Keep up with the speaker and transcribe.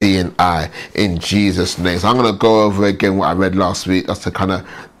and I, in Jesus' name. So I'm going to go over again what I read last week, just to kind of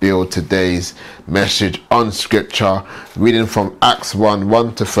build today's message on scripture, reading from Acts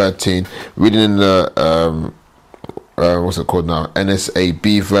 1 to 13, reading in the what's it called now,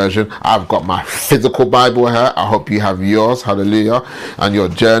 NSAB version. I've got my physical Bible here. I hope you have yours, hallelujah, and your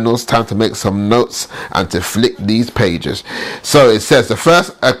journals. Time to make some notes and to flick these pages. So it says, the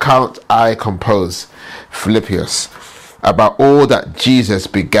first account I compose, Philippians, about all that Jesus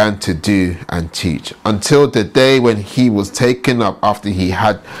began to do and teach, until the day when he was taken up, after he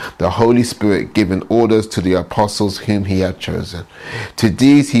had the Holy Spirit given orders to the apostles whom he had chosen. To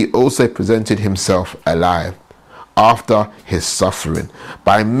these he also presented himself alive after his suffering,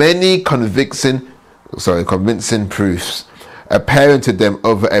 by many convincing proofs, appearing to them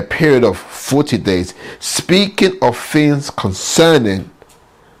over a period of 40 days, speaking of things concerning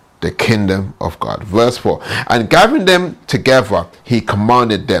the kingdom of God. Verse 4, and gathering them together, he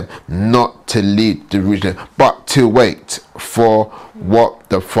commanded them not to leave Jerusalem, but to wait for what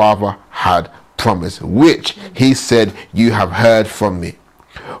the Father had promised, which he said, you have heard from me.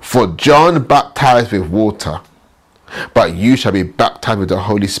 For John baptized with water, but you shall be baptized with the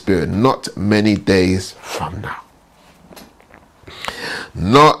Holy Spirit not many days from now.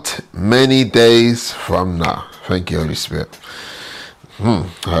 Not many days from now. Thank you, Holy Spirit.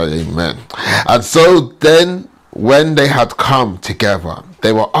 Amen. And so then, when they had come together,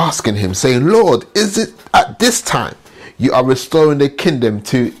 they were asking him, saying, Lord, is it at this time you are restoring the kingdom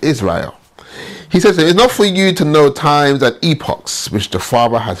to Israel? He says, it is not for you to know times and epochs which the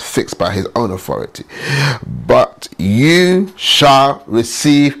Father has fixed by his own authority, but you shall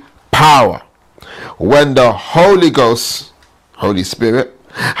receive power when the Holy Ghost, Holy Spirit,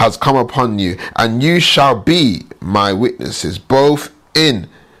 has come upon you, and you shall be my witnesses both in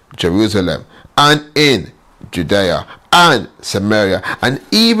Jerusalem and in Judea and Samaria and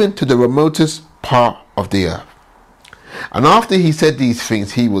even to the remotest part of the earth. And after he said these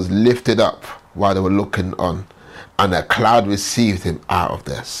things, he was lifted up while they were looking on, and a cloud received him out of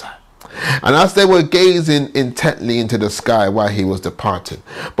their sight. And as they were gazing intently into the sky while he was departing,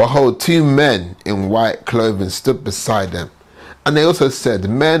 behold, two men in white clothing stood beside them. And they also said,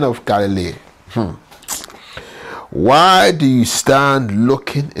 Men of Galilee, why do you stand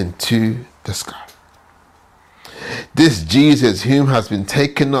looking into the sky? This Jesus, whom has been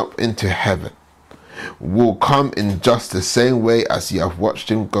taken up into heaven, will come in just the same way as you have watched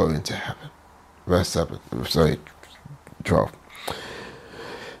him go into heaven. Verse 12.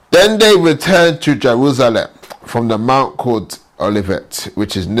 Then they returned to Jerusalem from the mount called Olivet,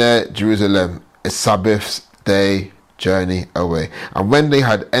 which is near Jerusalem, a Sabbath day journey away. And when they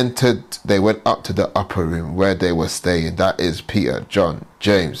had entered, they went up to the upper room where they were staying. That is Peter, John,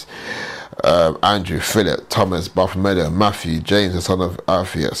 James, Andrew, Philip, Thomas, Bartholomew, Matthew, James the son of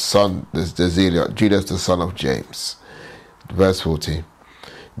Alphaeus, son of Zealot, Judas the son of James. Verse 14.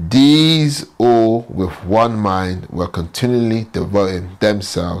 These all with one mind were continually devoting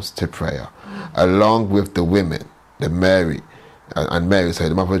themselves to prayer, along with the women, the Mary,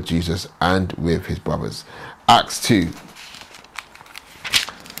 the mother of Jesus, and with his brothers. Acts 2.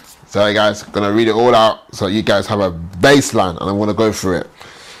 Sorry guys, I'm going to read it all out so you guys have a baseline, and I'm going to go through it.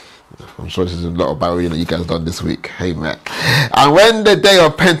 I'm sure this is a lot of Bible that you guys done this week. Amen. And when the day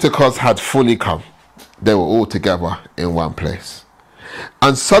of Pentecost had fully come, they were all together in one place.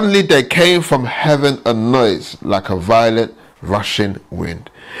 And suddenly there came from heaven a noise like a violent rushing wind,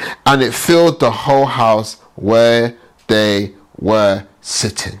 and it filled the whole house where they were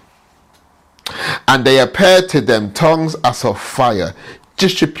sitting. And they appeared to them tongues as of fire,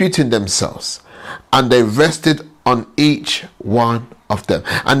 distributing themselves, and they rested on each one of them.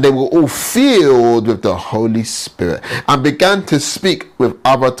 And they were all filled with the Holy Spirit, and began to speak with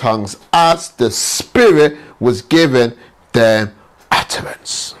other tongues as the Spirit was given them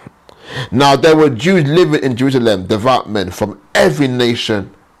utterance. Now there were Jews living in Jerusalem, devout men from every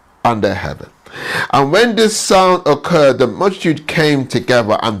nation under heaven. And when this sound occurred, the multitude came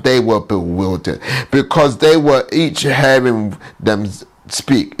together, and they were bewildered, because they were each hearing them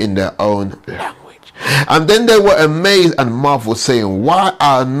speak in their own language. And then they were amazed and marveled, saying, Why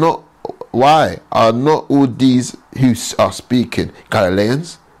are not all these who are speaking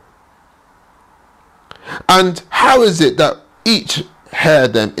Galileans? And how is it that each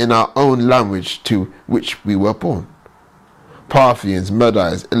heard them in our own language to which we were born? Parthians,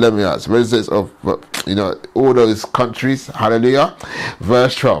 Medes, Elamites, residents of, all those countries. Hallelujah.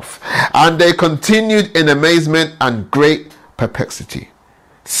 Verse 12. And they continued in amazement and great perplexity,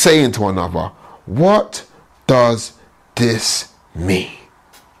 saying to one another, What does this mean?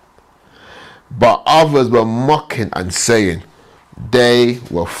 But others were mocking and saying, they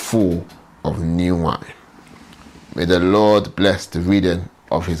were full of new wine. May the Lord bless the reading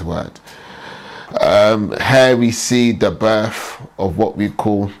of his word. Here we see the birth of what we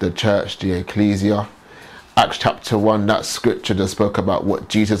call the church, the ecclesia. Acts chapter 1, that scripture that spoke about what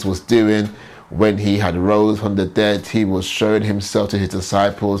Jesus was doing when he had rose from the dead. He was showing himself to his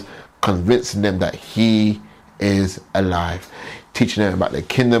disciples, convincing them that he is alive, teaching them about the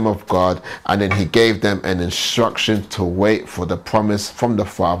kingdom of God, and then he gave them an instruction to wait for the promise from the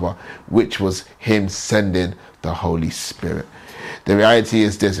Father, which was him sending the Holy Spirit. The reality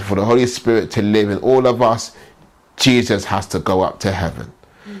is this: for the Holy Spirit to live in all of us, Jesus has to go up to heaven.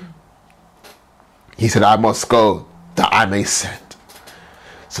 He said, I must go that I may send.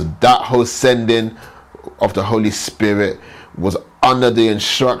 So that whole sending of the Holy Spirit was under the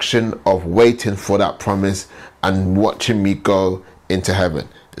instruction of waiting for that promise and watching me go into heaven.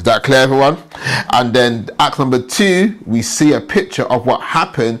 Is that clear, everyone? And then Acts number 2, we see a picture of what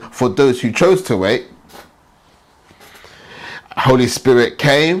happened for those who chose to wait. Holy Spirit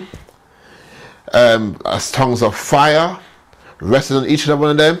came as tongues of fire, rested on each and every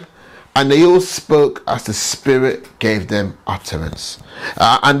one of them, and they all spoke as the Spirit gave them utterance.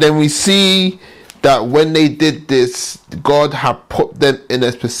 And then we see that when they did this, God had put them in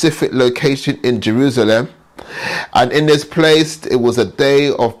a specific location in Jerusalem. And in this place, it was a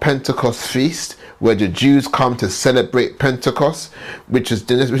day of Pentecost feast, where the Jews come to celebrate Pentecost, which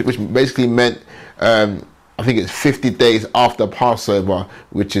basically meant, I think it's 50 days after Passover,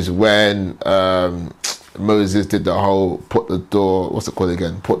 which is when Moses did the whole put the door, what's it called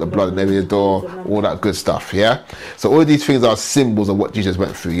again? Put the blood in every door, all that good stuff, yeah? So all these things are symbols of what Jesus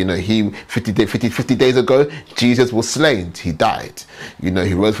went through. You know, 50 days ago, Jesus was slain. He died. You know,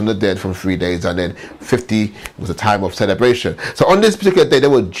 he rose from the dead from 3 days, and then 50 was a time of celebration. So on this particular day, there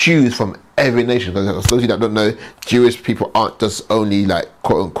were Jews from every nation. Because those of you that don't know, Jewish people aren't just only like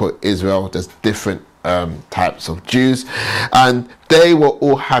quote unquote Israel. There's different types of Jews, and they will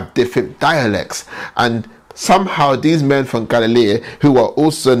all have different dialects, and somehow these men from Galilee, who are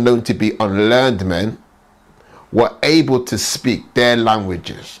also known to be unlearned men, were able to speak their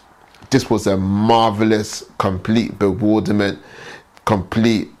languages. This was a marvelous, complete bewilderment,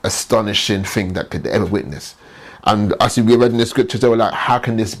 complete astonishing thing that could ever witness. And as we read in the scriptures, they were like, how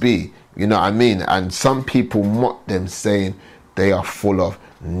can this be? You know what I mean? And some people mocked them, saying they are full of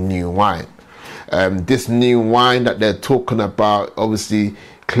new wine. This new wine that they're talking about, obviously,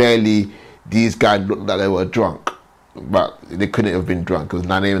 clearly, these guys looked like they were drunk, but they couldn't have been drunk. It was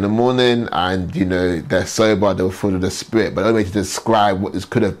 9 a.m. in the morning, and you know, they're sober, they were full of the Spirit. But the only way to describe what this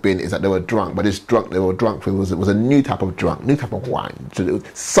could have been is that they were drunk. But this drunk they were drunk for was a new type of drunk, new type of wine. So it was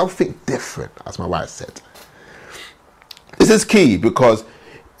something different, as my wife said. This is key because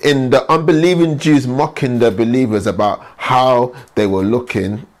in the unbelieving Jews mocking the believers about how they were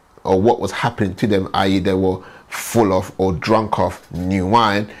looking, or what was happening to them, i.e. they were full of or drunk of new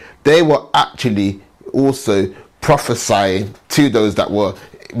wine, they were actually also prophesying to those that were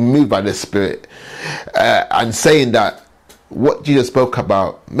moved by the Spirit, and saying that what Jesus spoke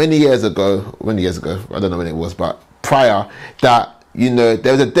about many years ago, I don't know when it was, but prior, that, you know,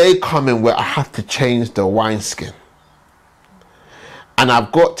 there's a day coming where I have to change the wineskin. And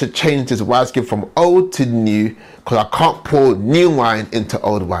I've got to change this wineskin from old to new, because I can't pour new wine into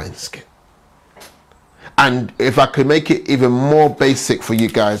old wineskin. And if I could make it even more basic for you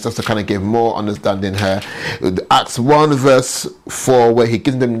guys, just to kind of give more understanding here, Acts 1 verse 4, where he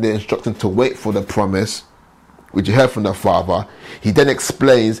gives them the instruction to wait for the promise, which you heard from the Father, he then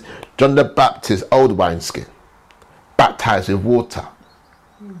explains John the Baptist's old wineskin, baptized with water.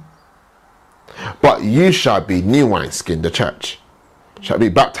 But you shall be new wineskin, the church, shall be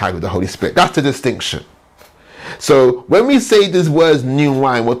baptized with the Holy Spirit. That's the distinction. So when we say these words new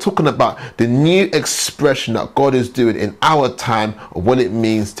wine, we're talking about the new expression that God is doing in our time of what it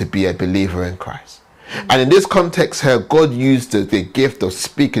means to be a believer in Christ. And in this context here, God used the gift of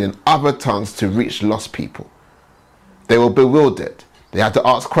speaking in other tongues to reach lost people. They were bewildered. They had to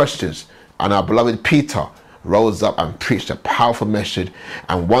ask questions. And our beloved Peter rose up and preached a powerful message,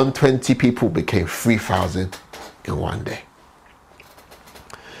 and 120 people became 3,000 in one day.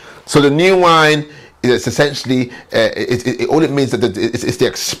 So the new wine, it's essentially, all it means that it's the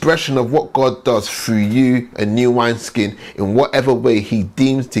expression of what God does through you, a new wineskin, in whatever way he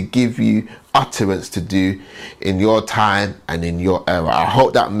deems to give you utterance to do in your time and in your era. I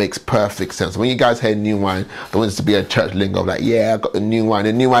hope that makes perfect sense. When you guys hear new wine, I don't want this to be a church lingo of like, yeah, I got the new wine.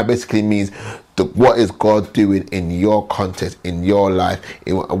 The new wine basically means what is God doing in your context, in your life,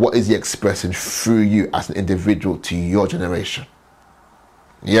 what is he expressing through you as an individual to your generation.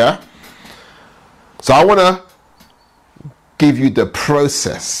 Yeah? So I want to give you the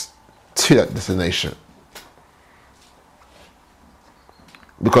process to that destination.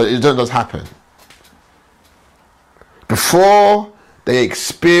 Because it doesn't just happen. Before they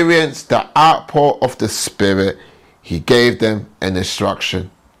experienced the outpour of the Spirit, he gave them an instruction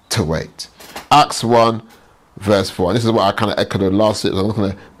to wait. Acts 1 verse 4. And this is what I kind of echoed last week. I'm not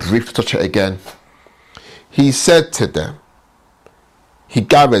going to briefly touch it again. He said to them, he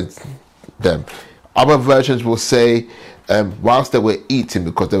gathered them. Other versions will say, whilst they were eating,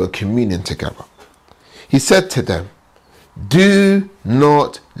 because they were communing together. He said to them, do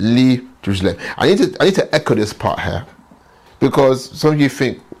not leave Jerusalem. I need to echo this part here, because some of you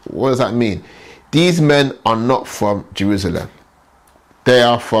think, what does that mean? These men are not from Jerusalem. They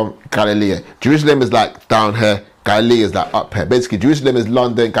are from Galilee. Jerusalem is like down here, Galilee is like up here. Basically, Jerusalem is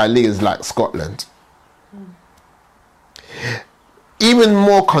London, Galilee is like Scotland. Even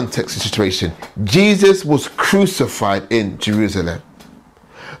more context of the situation, Jesus was crucified in Jerusalem.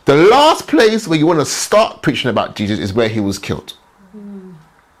 The last place where you want to start preaching about Jesus is where he was killed.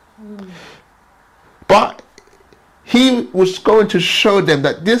 But he was going to show them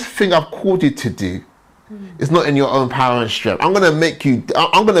that this thing I've called you to do is not in your own power and strength. I'm going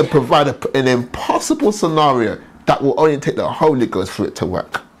to provide an impossible scenario that will only take the Holy Ghost for it to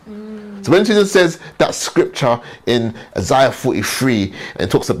work. So when Jesus says that scripture in Isaiah 43 and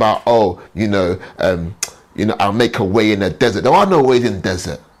talks about, I'll make a way in the desert. There are no ways in the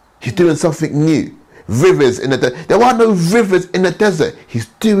desert. He's doing something new. Rivers in the desert. There are no rivers in the desert. He's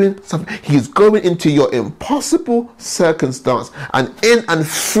doing something. He's going into your impossible circumstance, and in and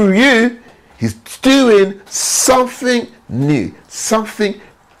through you, he's doing something new, something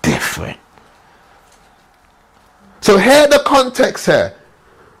different. So hear the context here.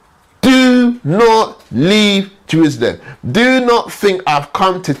 Do not leave Jerusalem. Do not think I've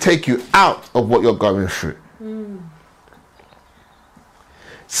come to take you out of what you're going through.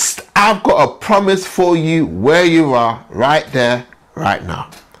 I've got a promise for you where you are, right there, right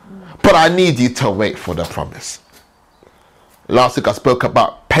now. But I need you to wait for the promise. Last week I spoke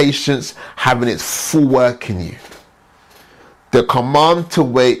about patience having its full work in you. The command to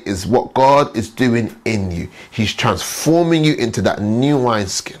wait is what God is doing in you. He's transforming you into that new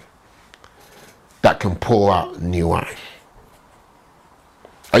wineskin that can pour out new wine.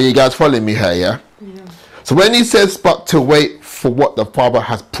 Are you guys following me here, yeah? So when he says, but to wait for what the Father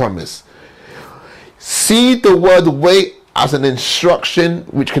has promised, see the word wait as an instruction,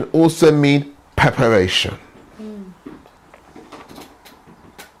 which can also mean preparation.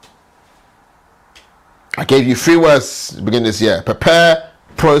 I gave you 3 words to begin this year: prepare,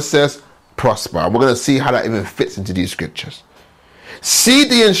 process, prosper. And we're going to see how that even fits into these scriptures. See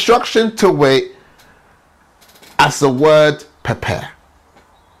the instruction to wait as the word prepare.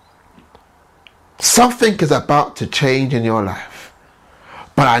 Something is about to change in your life,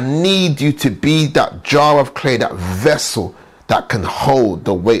 but I need you to be that jar of clay, that vessel that can hold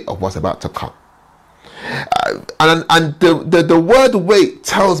the weight of what's about to come. And the word wait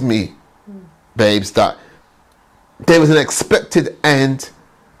tells me, babes, that there is an expected end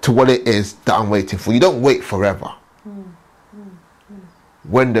to what it is that I'm waiting for. You don't wait forever.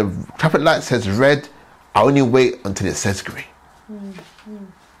 When the traffic light says red, I only wait until it says green.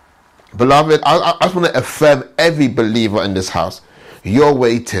 Beloved, I just want to affirm every believer in this house. Your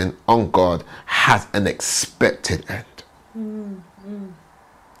waiting on God has an expected end.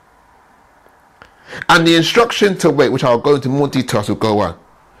 And the instruction to wait, which I'll go into more details, will go on.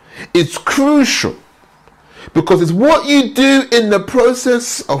 It's crucial because it's what you do in the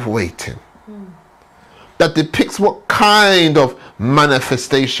process of waiting that depicts what kind of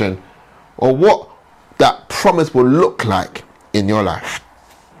manifestation or what that promise will look like in your life.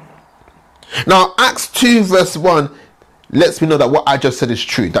 Now, Acts 2 verse 1 lets me know that what I just said is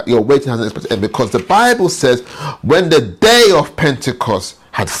true, that your waiting has an expected end, because the Bible says when the day of Pentecost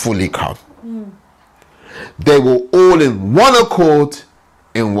had fully come, they were all in one accord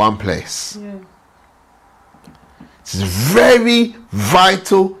in one place. It's a very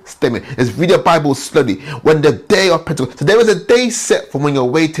vital statement. It's read your Bible slowly. When the day of Pentecost, so there is a day set for when your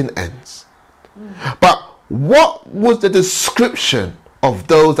waiting ends. But what was the description of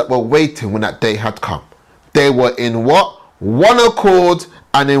those that were waiting when that day had come? They were in what? One accord,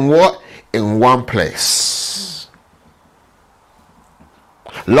 and in what? In one place.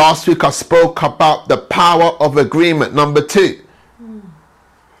 Last week I spoke about the power of agreement. Number 2.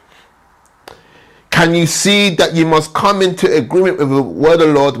 Can you see that you must come into agreement with the word of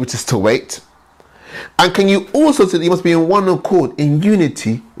the Lord, which is to wait? And can you also see that you must be in one accord, in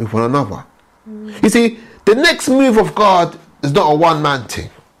unity with one another? You see, the next move of God is not a one-man thing.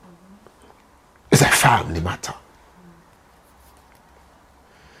 It's a family matter.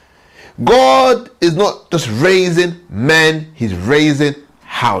 God is not just raising men, he's raising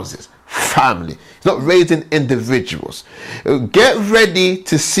houses, family. He's not raising individuals. Get ready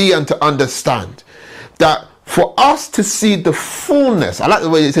to see and to understand that for us to see the fullness, I like the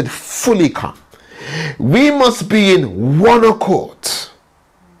way it said fully come, we must be in one accord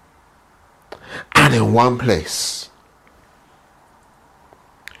and in one place.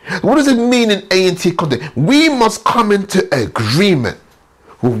 What does it mean in A&T context? We must come into agreement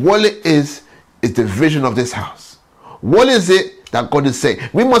with what it is the vision of this house. What is it that God is saying?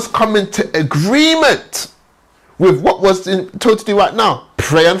 We must come into agreement with what was told to do right now.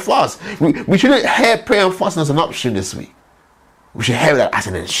 Pray and fast. We shouldn't hear prayer and fasting as an option this week. We should hear that as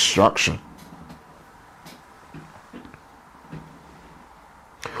an instruction.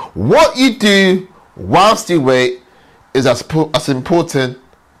 What you do whilst you wait is as important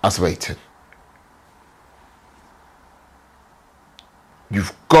as waiting.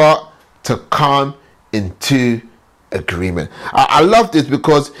 You've got to come into agreement. I love this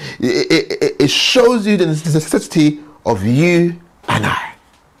because it shows you the necessity of you and I.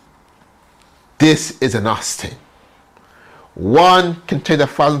 This is an us thing. One can take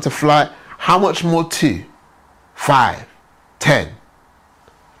 1,000 to fly. How much more 2, 5, 10?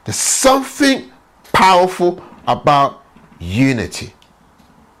 There's something powerful about unity.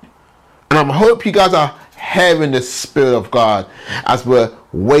 And I hope you guys are hearing the Spirit of God as we're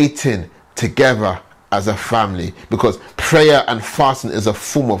waiting together as a family, because prayer and fasting is a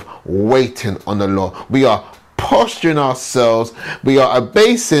form of waiting on the Lord. We are posturing ourselves, we are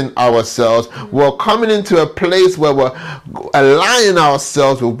abasing ourselves, we're coming into a place where we're aligning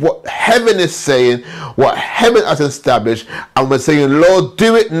ourselves with what heaven is saying, what heaven has established, and we're saying, Lord,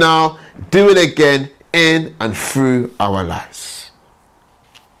 do it now, do it again, in and through our lives.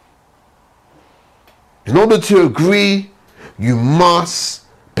 In order to agree, you must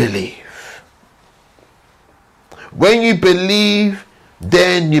believe. When you believe,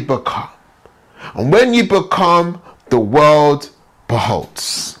 then you become. And when you become, the world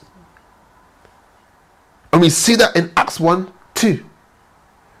beholds. And we see that in Acts 1:2.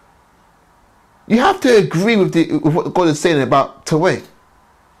 You have to agree with what God is saying about to wait.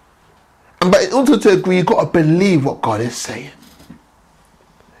 But in order to agree, you've got to believe what God is saying.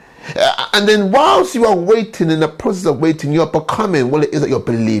 And then whilst you are waiting, in the process of waiting, you are becoming what it is that you're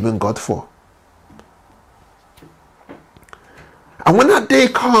believing God for. And when that day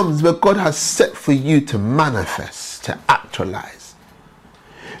comes where God has set for you to manifest, to actualize,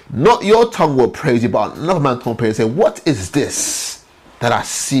 not your tongue will praise you, but another man's tongue will praise you, say, what is this that I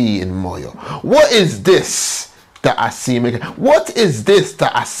see in Moyo? What is this that I see in Mecca? What is this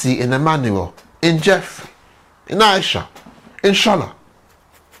that I see in Emmanuel, in Jeffrey, in Aisha, in Shola?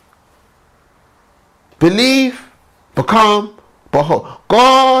 Believe, become, behold.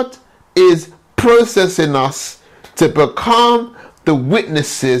 God is processing us to become the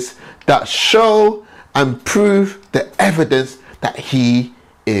witnesses that show and prove the evidence that he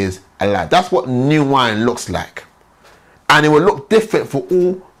is alive. That's what new wine looks like. And it will look different for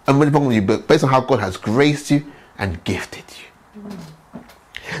all and many of you, based on how God has graced you and gifted you.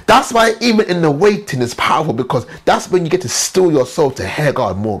 That's why even in the waiting is powerful, because that's when you get to still your soul to hear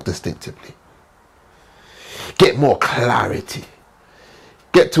God more distinctively. Get more clarity.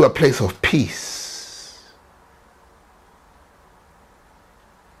 Get to a place of peace.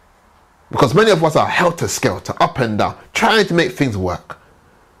 Because many of us are helter-skelter, up and down, trying to make things work.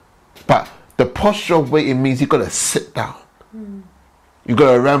 But the posture of waiting means you've got to sit down. You've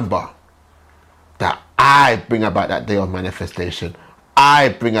got to remember that I bring about that day of manifestation. I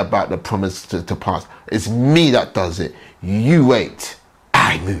bring about the promise to pass. It's me that does it. You wait,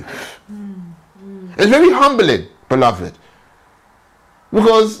 I move. It's very humbling, beloved.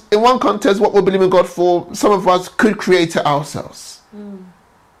 Because in one context, what we're believing God for, some of us could create it ourselves.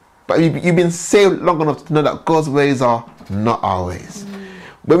 But you've been saved long enough to know that God's ways are not our ways.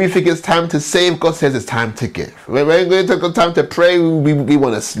 When we think it's time to save, God says it's time to give. When we're going to time to pray, we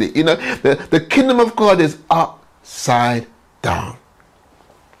want to sleep. You know, the kingdom of God is upside down.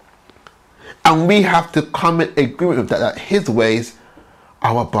 And we have to come in agreement with that his ways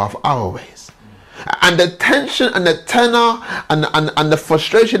are above our ways. And the tension and the tenor and the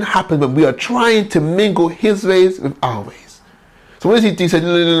frustration happens when we are trying to mingle his ways with our ways. So what does he do? He said,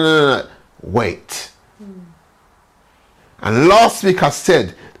 no, wait. And last week I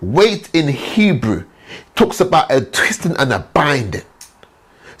said, wait in Hebrew talks about a twisting and a binding.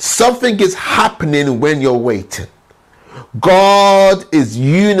 Something is happening when you're waiting. God is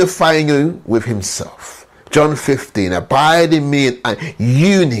unifying you with himself. John 15, abide in me and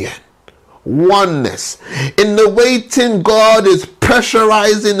union. oneness. In the waiting, God is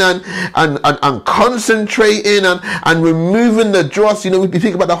pressurizing and concentrating and removing the dross. You know, we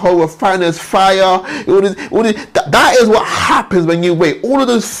think about the whole refiner's fire. That is what happens when you wait. All of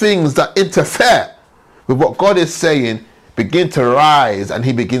those things that interfere with what God is saying begin to rise, and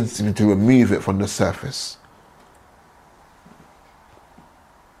he begins to remove it from the surface.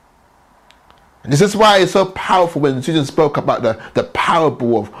 And this is why it's so powerful when Susan spoke about the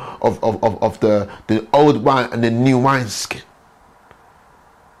parable of the old wine and the new wineskin.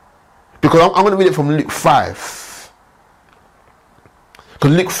 Because I'm going to read it from Luke 5.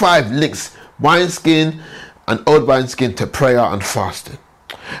 Because Luke 5 links wineskin and old wineskin to prayer and fasting.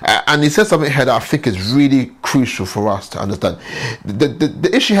 And he says something here that I think is really crucial for us to understand. The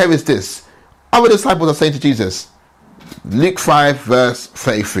issue here is this. Our disciples are saying to Jesus, Luke 5 verse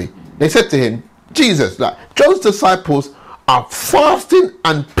 33. They said to him, Jesus, like John's disciples are fasting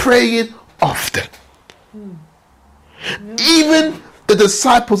and praying often. Even the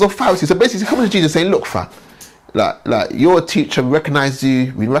disciples of Pharisees. So basically coming to Jesus saying, look, fam, like you're a teacher, we recognize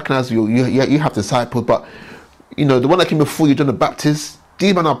you, you have disciples, but you know, the one that came before you, John the Baptist,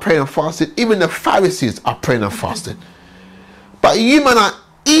 these men are praying and fasting. Even the Pharisees are praying and fasting. But you men are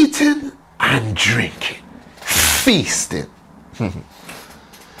eating and drinking, feasting.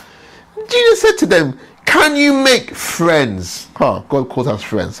 Jesus said to them, can you make friends? Oh, God calls us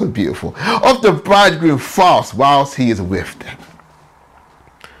friends, so beautiful. Of the bridegroom fast whilst he is with them.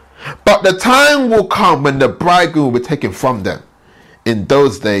 But the time will come when the bridegroom will be taken from them. In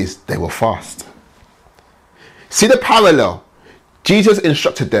those days, they will fast. See the parallel? Jesus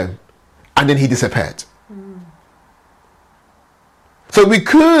instructed them, and then he disappeared. So we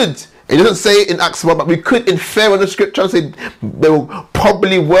could, it doesn't say it in Acts 1, but we could infer on the scripture and say they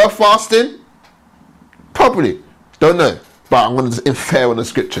probably were fasting. Probably. Don't know. But I'm going to infer on the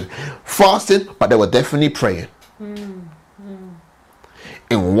scripture. Fasting, but they were definitely praying. In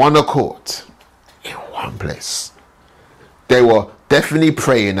one accord. In one place. They were definitely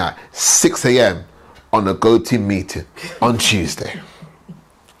praying at 6 a.m. on a go-to meeting on Tuesday.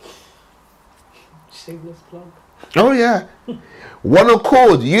 Shameless plug. Oh yeah. One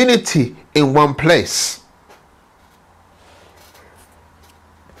accord, unity in one place.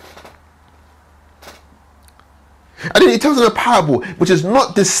 And then he tells them a parable which is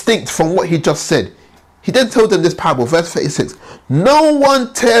not distinct from what he just said. He then told them this parable, verse 36. No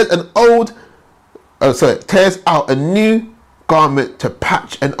one tears out a new garment to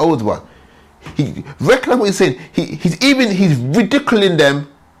patch an old one. He recognize what he's saying. He's ridiculing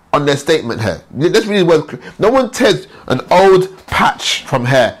them on their statement here. That's really what. No one tears an old patch from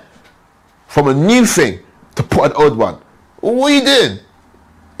hair, from a new thing to put an old one. What are you doing?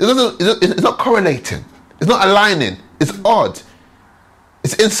 It's not correlating. It's not aligning. It's odd.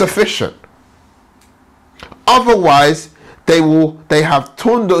 It's insufficient. Otherwise, they have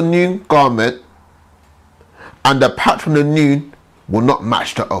torn the new garment, and the patch from the new will not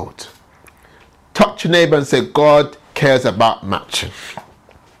match the old. Touch your neighbor and say, God cares about matching.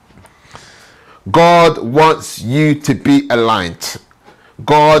 God wants you to be aligned.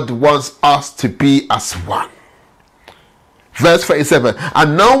 God wants us to be as one. Verse 37.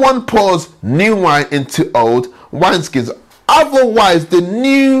 And no one pours new wine into old wineskins. Otherwise, the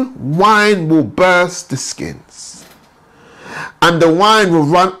new wine will burst the skins. And the wine will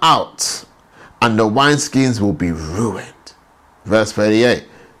run out. And the wineskins will be ruined. Verse 38.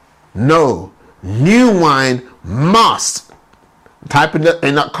 No. New wine must, type in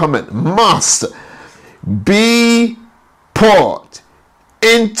that comment, must be poured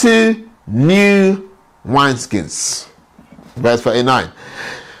into new wineskins. Verse 39.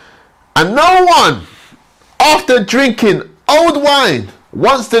 And no one, after drinking old wine,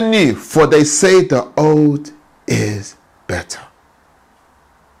 wants the new, for they say the old is better.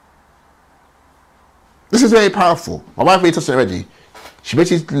 This is very powerful. My wife really touched it already. She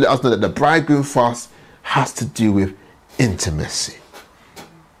basically let us know that the bridegroom fast has to do with intimacy.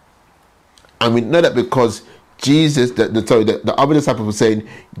 And we know that because Jesus, the other disciples were saying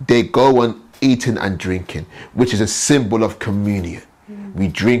they go on eating and drinking, which is a symbol of communion. We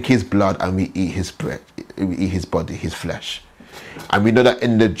drink his blood and we eat his bread, we eat his body, his flesh. And we know that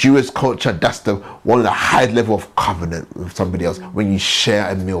in the Jewish culture, that's one of the high level of covenant with somebody else, when you share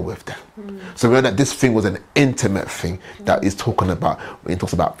a meal with them. So we know that this thing was an intimate thing that he's talking about when he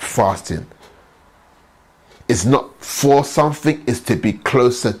talks about fasting. It's not for something, it's to be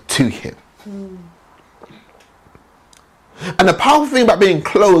closer to him. And the powerful thing about being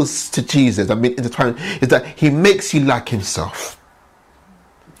close to Jesus and being intertwined is that he makes you like himself.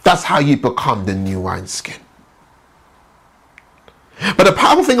 That's how you become the new wineskin. But the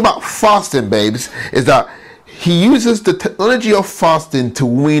powerful thing about fasting, babes, is that he uses the technology of fasting to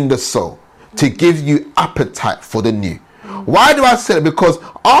wean the soul, to give you appetite for the new. Why do I say that? Because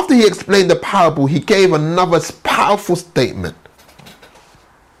after he explained the parable, he gave another powerful statement.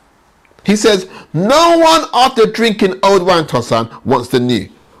 He says, no one after drinking old wine, Tosan, wants the new,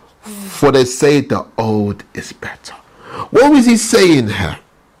 for they say the old is better. What was he saying here?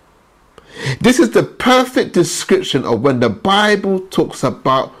 This is the perfect description of when the Bible talks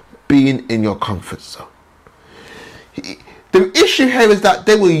about being in your comfort zone. The issue here is that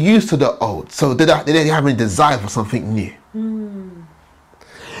they were used to the old, so they didn't have any desire for something new.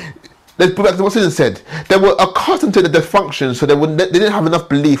 Let's put back to what Susan said. They were accustomed to the dysfunction, so they didn't have enough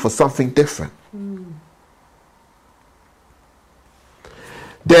belief for something different.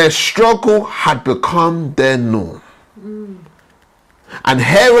 Their struggle had become their norm. And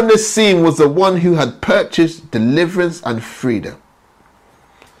here on the scene was the one who had purchased deliverance and freedom.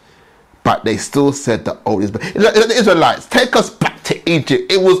 But they still said the old is better. The Israelites, take us back to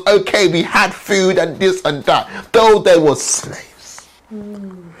Egypt. It was okay, we had food and this and that, though they were slaves.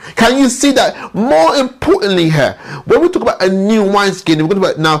 Can you see that? More importantly here, when we talk about a new wineskin, we're talking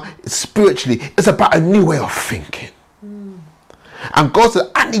about now spiritually, it's about a new way of thinking. And God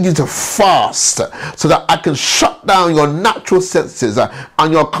said, I need you to fast so that I can shut down your natural senses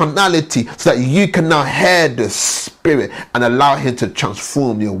and your carnality so that you can now hear the Spirit and allow Him to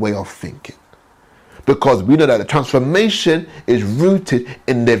transform your way of thinking. Because we know that the transformation is rooted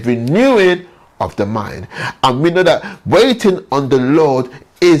in the renewing of the mind. And we know that waiting on the Lord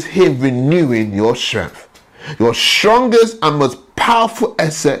is Him renewing your strength. Your strongest and most powerful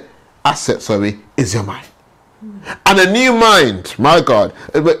asset, is your mind. And a new mind, my God,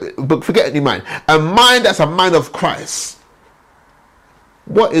 but forget a new mind, a mind that's a mind of Christ.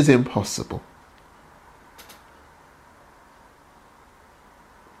 What is impossible?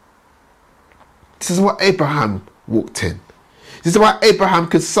 This is what Abraham walked in. This is why Abraham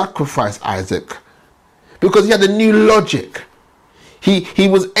could sacrifice Isaac, because he had a new logic. He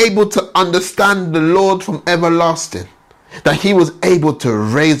was able to understand the Lord from everlasting, that he was able to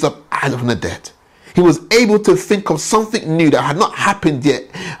raise up Isaac from the dead. He was able to think of something new that had not happened yet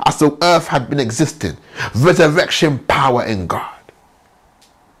as the earth had been existing. Resurrection power in God.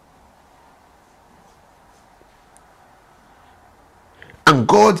 And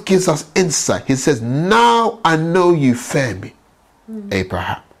God gives us insight. He says, now I know you fear me,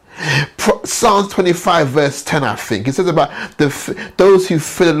 Abraham. Psalms 25 verse 10, I think. It says about those who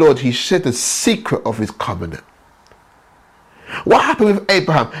fear the Lord, he shared the secret of his covenant. What happened with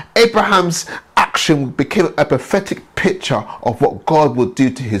Abraham? Abraham's action became a prophetic picture of what God would do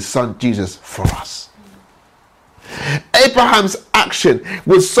to his son Jesus for us. Abraham's action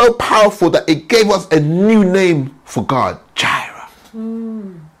was so powerful that it gave us a new name for God, Jireh.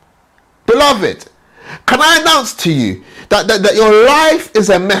 Beloved, can I announce to you that your life is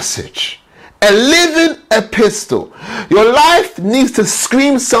a message, a living epistle. Your life needs to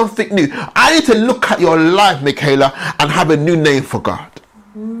scream something new. I need to look at your life, Michaela, and have a new name for God.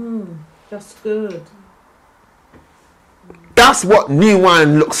 That's good. That's what new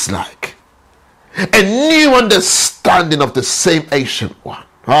wine looks like. A new understanding of the same ancient one.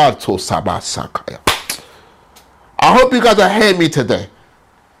 I hope you guys are hearing me today.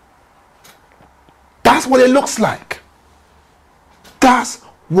 That's what it looks like. That's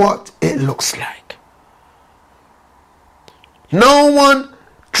what it looks like. No one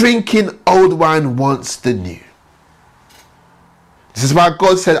drinking old wine wants the new. This is why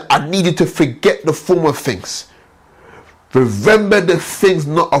God said, I need you to forget the former things. Remember the things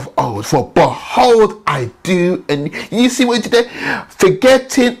not of old, for behold, I do. And you see what he did there?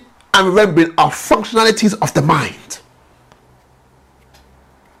 Forgetting and remembering are functionalities of the mind.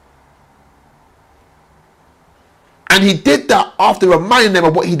 And he did that after reminding them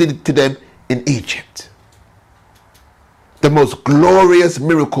of what he did to them in Egypt. The most glorious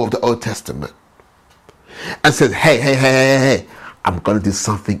miracle of the Old Testament. And said, hey, I'm going to do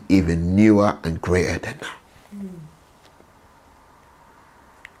something even newer and greater than that.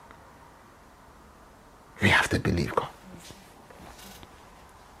 We have to believe God.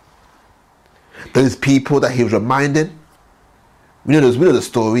 Those people that he was reminding, we know the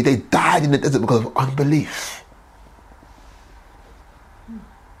story, they died in the desert because of unbelief.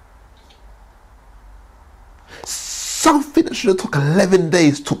 Something that should have took 11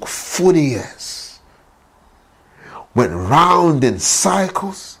 days took 40 years. Went round in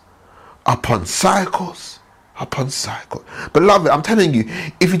cycles upon cycles upon cycles. Beloved, I'm telling you,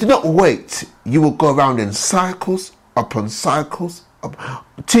 if you do not wait, you will go around in cycles upon cycles.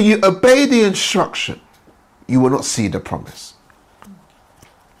 Till you obey the instruction, you will not see the promise.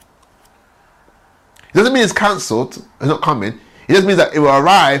 It doesn't mean it's cancelled, it's not coming. It just means that it will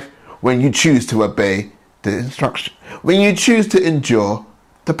arrive when you choose to obey the instruction. When you choose to endure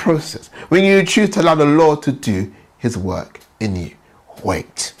the process. When you choose to allow the Lord to do his work in you.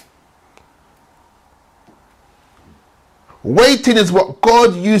 Wait. Waiting is what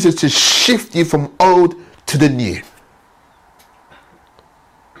God uses to shift you from old to the new.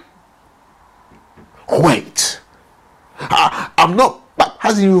 Wait. I'm not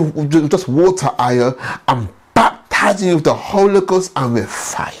baptizing you with just water, Ayo. I'm baptizing you with the Holy Ghost and with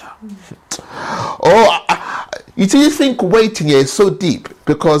fire. You see, you think waiting here is so deep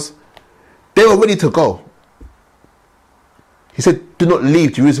because they were ready to go. He said, do not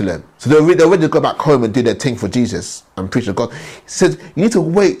leave Jerusalem. So they're ready to go back home and do their thing for Jesus and preach to God. He said, you need to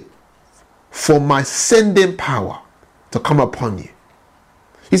wait for my sending power to come upon you.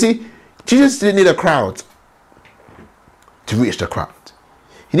 You see, Jesus didn't need a crowd to reach the crowd.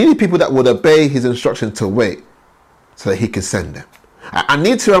 He needed people that would obey his instructions to wait so that he could send them. I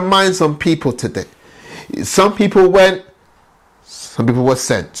need to remind some people today. Some people went, some people were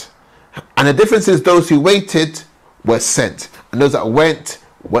sent. And the difference is those who waited were sent. And those that went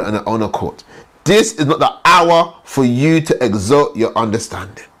on their own accord. This is not the hour for you to exalt your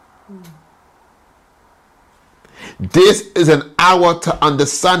understanding. This is an hour to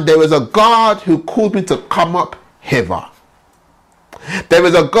understand there is a God who called me to come up hither. There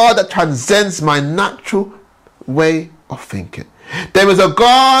is a God that transcends my natural way of thinking. There is a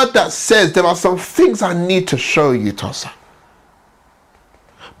God that says there are some things I need to show you, Tosa.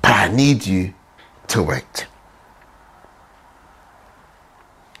 But I need you to wait.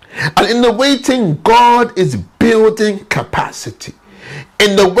 And in the waiting, God is building capacity.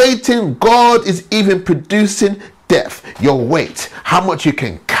 In the waiting, God is even producing depth. Your weight, how much you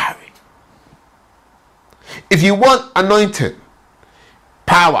can carry. If you want anointing,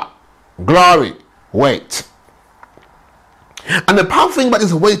 power, glory, wait. And the powerful thing about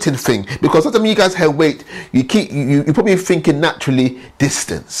this waiting thing, because sometimes you guys have wait, you're probably thinking naturally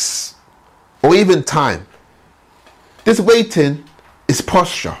distance or even time. This waiting is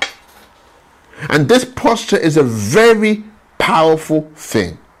posture. And this posture is a very powerful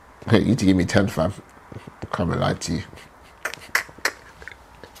thing. Hey, you need to give me 10, fam. I can't lie to you.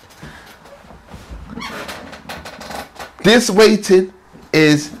 This waiting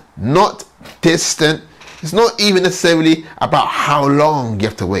is not distant. It's not even necessarily about how long you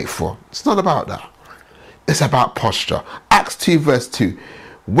have to wait for. It's not about that. It's about posture. Acts 2 verse 2.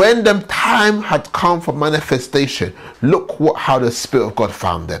 When the time had come for manifestation, look how the Spirit of God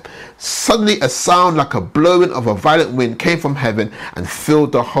found them. Suddenly a sound like a blowing of a violent wind came from heaven and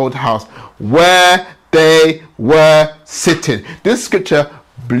filled the whole house where they were sitting. This scripture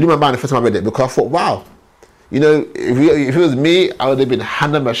blew my mind the first time I read it because I thought, wow. You know, if it was me, I would have been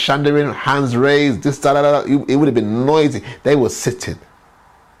hand-a-mashandering, hands raised, this, that. It would have been noisy. They were sitting.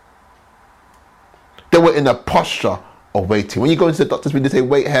 They were in a posture of waiting. When you go into the doctor's room, they say,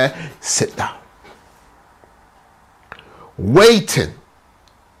 wait here, sit down. Waiting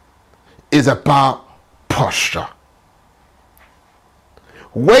is about posture.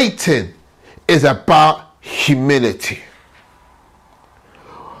 Waiting is about humility.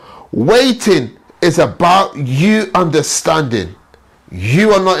 Waiting is about you understanding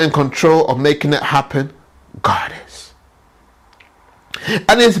you are not in control of making it happen. God is.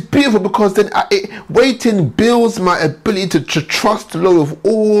 And it's beautiful because then waiting builds my ability to trust the Lord with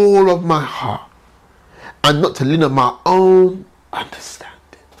all of my heart and not to lean on my own understanding.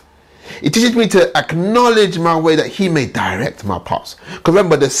 It teaches me to acknowledge my way that he may direct my paths. Because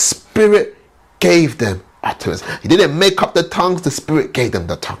remember, the Spirit gave them utterance. He didn't make up the tongues, the Spirit gave them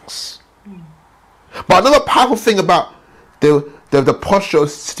the tongues. But another powerful thing about the posture of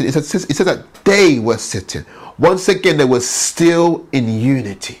sitting, it says that they were sitting. Once again, they were still in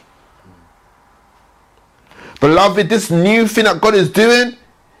unity. Beloved, this new thing that God is doing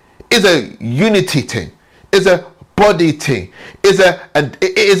is a unity thing. It's a body thing. It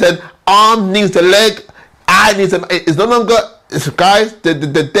is an arm needs a leg, eye needs a... It's no longer... guys,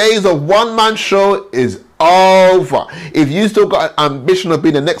 the days of one man show is over. If you still got an ambition of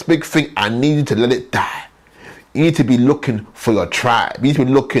being the next big thing, I need you to let it die. You need to be looking for your tribe. You need to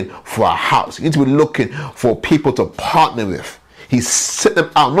be looking for a house. You need to be looking for people to partner with. He set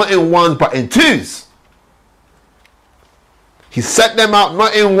them out not in ones but in twos. He set them out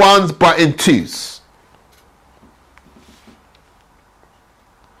not in ones but in twos.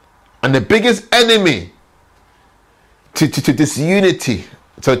 And the biggest enemy to this unity,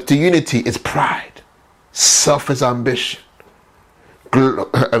 to unity, is pride, selfish ambition,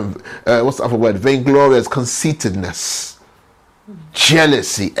 what's the other word? Vainglorious conceitedness,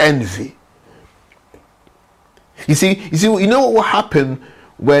 jealousy, envy. You know what will happen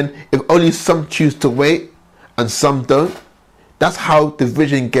if only some choose to wait and some don't? That's how the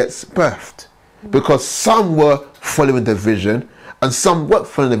vision gets birthed. Because some were following the vision and some weren't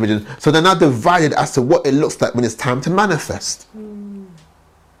following the vision. So they're now divided as to what it looks like when it's time to manifest.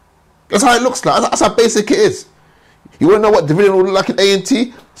 That's how it looks like. That's how basic it is. You want to know what division will look like in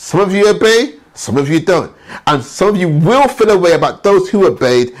A&T? Some of you obey, some of you don't. And some of you will feel a way about those who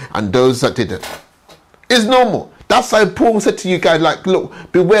obeyed and those that didn't. It's normal. That's why Paul said to you guys, like, look,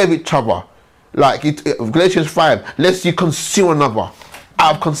 beware of each other. Like Galatians 5, lest you consume another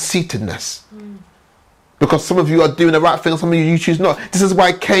out of conceitedness. Because some of you are doing the right thing, and some of you choose not. This is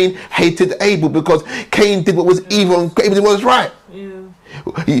why Cain hated Abel, because Cain did what was evil and Abel did what was right.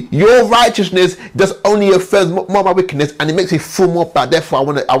 Your righteousness does only affirm more my wickedness, and it makes me feel more bad. Therefore, I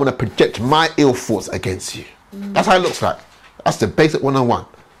want to project my ill thoughts against you. That's how it looks like. That's the basic 101.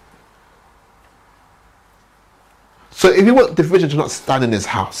 So if you want division to not stand in this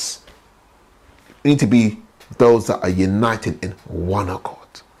house, you need to be those that are united in one accord.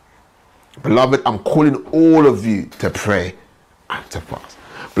 Beloved, I'm calling all of you to pray and to fast.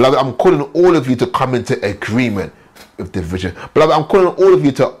 Beloved, I'm calling all of you to come into agreement with division. Beloved, I'm calling all of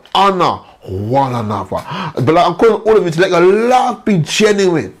you to honor one another. Beloved, I'm calling all of you to let your love be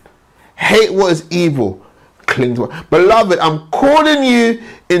genuine. Hate what is evil. Cling to it. Beloved, I'm calling you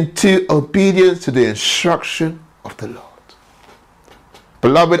into obedience to the instruction of the Lord.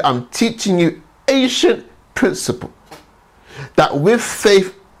 Beloved, I'm teaching you ancient principle that with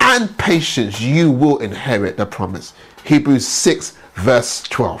faith and patience you will inherit the promise. Hebrews 6 verse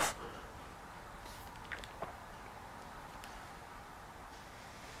 12.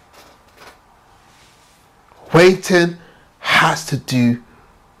 Waiting has to do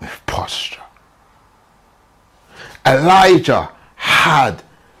with posture. Elijah had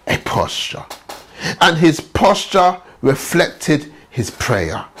a posture, and his posture reflected his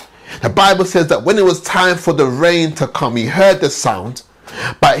prayer. The Bible says that when it was time for the rain to come, he heard the sound,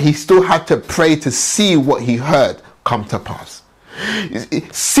 but he still had to pray to see what he heard come to pass.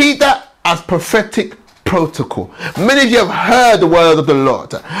 See that as prophetic protocol. Many of you have heard the word of the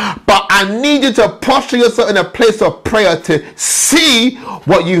Lord, but I need you to posture yourself in a place of prayer to see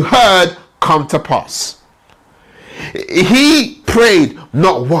what you heard come to pass. He prayed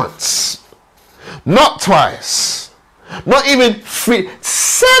not once, not twice, not even 7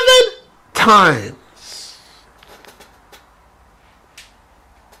 times.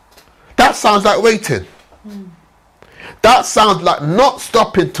 That sounds like waiting. That sounds like not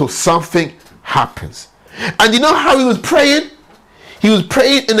stopping till something happens. And you know how he was praying? He was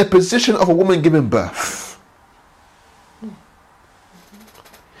praying in the position of a woman giving birth.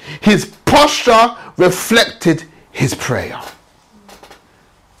 His posture reflected his prayer.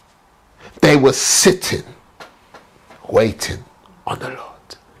 They were sitting, waiting on the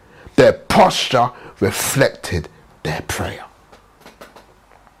Lord. Their posture reflected their prayer.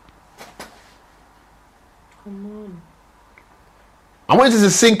 Come on. I want you to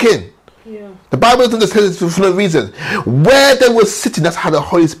sink in. Yeah. The Bible doesn't say this for no reason. Where they were sitting, that's how the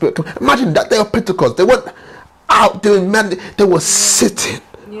Holy Spirit came. Imagine that day of Pentecost. They weren't out doing man. They were sitting,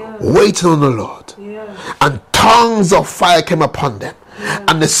 waiting on the Lord. And tongues of fire came upon them.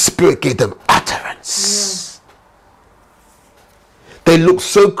 And the Spirit gave them utterance. They looked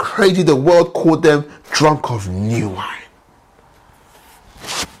so crazy, the world called them drunk of new wine.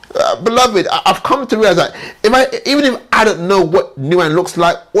 Beloved, I've come to realize that even if I don't know what new wine looks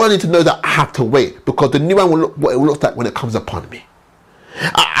like, all I need to know is that I have to wait, because the new wine will look what it looks like when it comes upon me.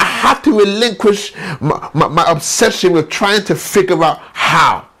 I have to relinquish my obsession with trying to figure out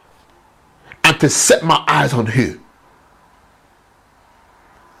how, and to set my eyes on who.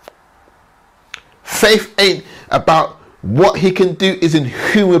 Faith ain't about what he can do, is in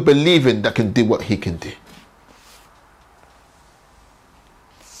whom we believe in that can do what he can do.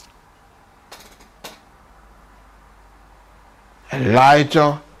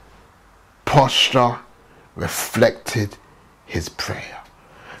 Elijah posture reflected his prayer.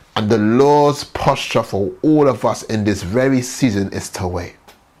 And the Lord's posture for all of us in this very season is to wait.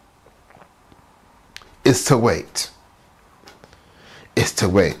 Is to wait. Is to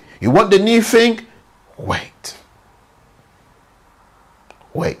wait. You want the new thing? Wait.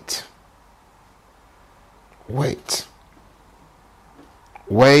 Wait. Wait.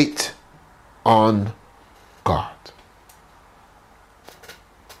 Wait on God.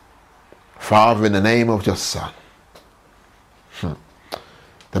 Father, in the name of your Son.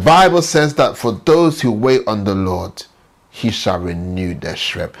 The Bible says that for those who wait on the Lord, he shall renew their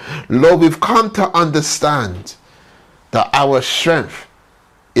strength. Lord, we've come to understand that our strength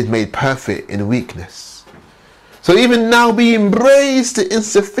is made perfect in weakness. So even now we embrace the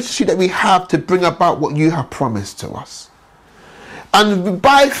insufficiency that we have to bring about what you have promised to us. And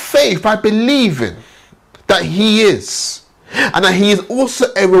by faith, by believing that he is, and that he is also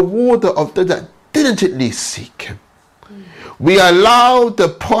a rewarder of those that diligently seek him, we allow the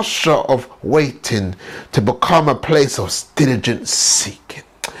posture of waiting to become a place of diligent seeking,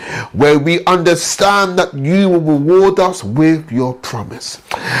 where we understand that you will reward us with your promise.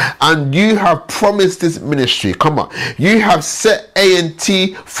 And you have promised this ministry. Come on. You have set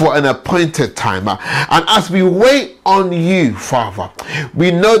A&T for an appointed time. And as we wait on you, Father,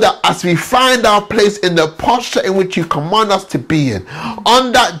 we know that as we find our place in the posture in which you command us to be in,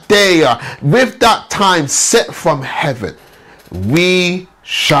 on that day, with that time set from heaven, we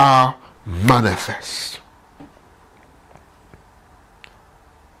shall manifest.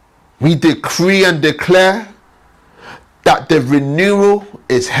 We decree and declare that the renewal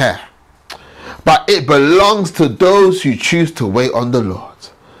is here, but it belongs to those who choose to wait on the Lord.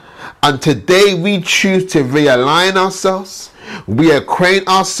 And today we choose to realign ourselves. We acquaint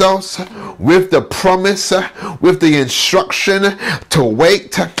ourselves with the promise, with the instruction to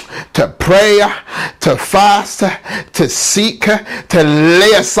wait, to pray, to fast, to seek, to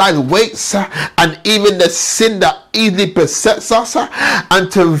lay aside weights and even the sin that easily besets us,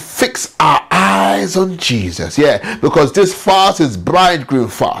 and to fix our eyes on Jesus. Yeah, because this fast is bridegroom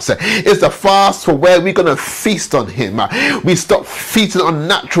fast. It's the fast for where we're going to feast on him. We stop feasting on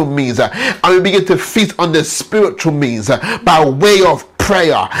natural means and we begin to feast on the spiritual means by way of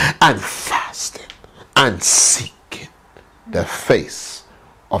prayer and fasting and seeking the face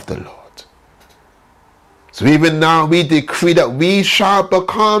of the Lord. So even now we decree that we shall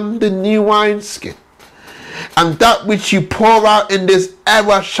become the new wineskin, and that which you pour out in this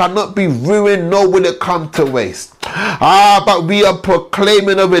era shall not be ruined, nor will it come to waste. But we are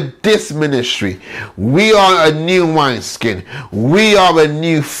proclaiming over this ministry, we are a new wineskin, we are a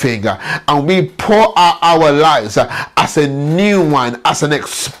new figure, and we pour out our lives as a new wine, as an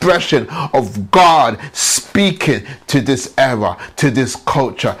expression of God speaking to this era, to this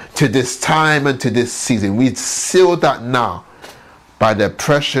culture, to this time, and to this season. We seal that now by the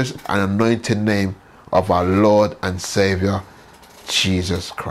precious and anointed name of our Lord and Savior, Jesus Christ.